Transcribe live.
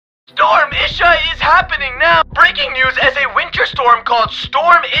Storm Isha is happening now! Breaking news as a winter storm called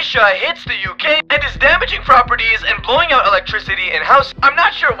Storm Isha hits the UK and is damaging properties and blowing out electricity in houses. I'm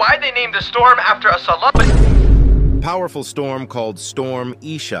not sure why they named the storm after a salon, but Powerful storm called Storm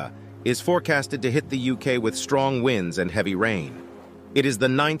Isha is forecasted to hit the UK with strong winds and heavy rain. It is the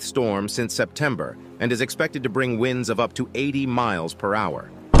 9th storm since September and is expected to bring winds of up to 80 miles per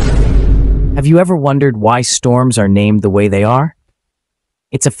hour. Have you ever wondered why storms are named the way they are?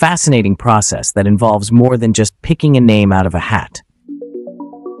 It's a fascinating process that involves more than just picking a name out of a hat.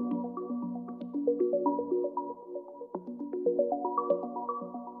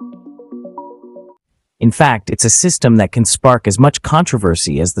 In fact, it's a system that can spark as much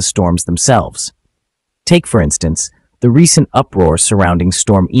controversy as the storms themselves. Take, for instance, the recent uproar surrounding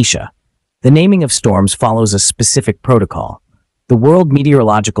Storm Isha. The naming of storms follows a specific protocol. The World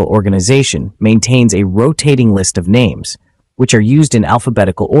Meteorological Organization maintains a rotating list of names, which are used in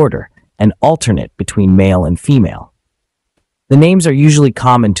alphabetical order and alternate between male and female. The names are usually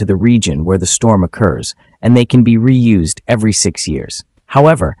common to the region where the storm occurs, and they can be reused every 6 years.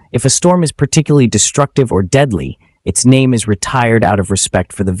 However, if a storm is particularly destructive or deadly, its name is retired out of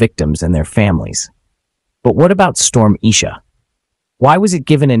respect for the victims and their families. But what about Storm Isha? Why was it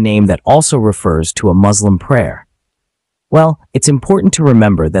given a name that also refers to a Muslim prayer? Well, it's important to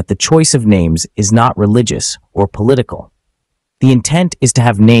remember that the choice of names is not religious or political. The intent is to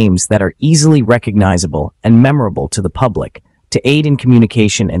have names that are easily recognizable and memorable to the public, to aid in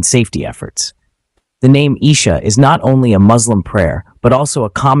communication and safety efforts. The name Isha is not only a Muslim prayer, but also a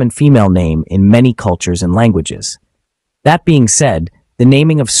common female name in many cultures and languages. That being said, the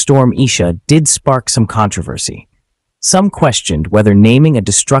naming of Storm Isha did spark some controversy. Some questioned whether naming a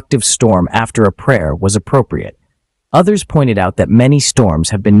destructive storm after a prayer was appropriate. Others pointed out that many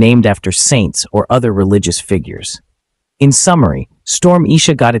storms have been named after saints or other religious figures. In summary, Storm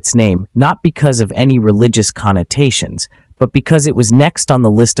Isha got its name not because of any religious connotations, but because it was next on the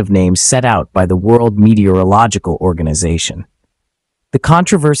list of names set out by the World Meteorological Organization. The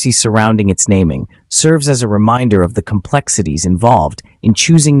controversy surrounding its naming serves as a reminder of the complexities involved in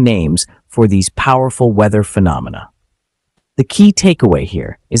choosing names for these powerful weather phenomena. The key takeaway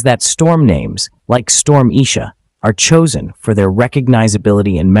here is that storm names, like Storm Isha, are chosen for their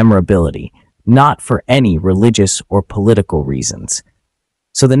recognizability and memorability, not for any religious or political reasons.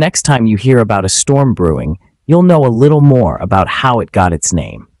 So the next time you hear about a storm brewing, you'll know a little more about how it got its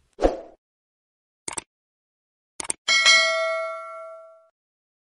name.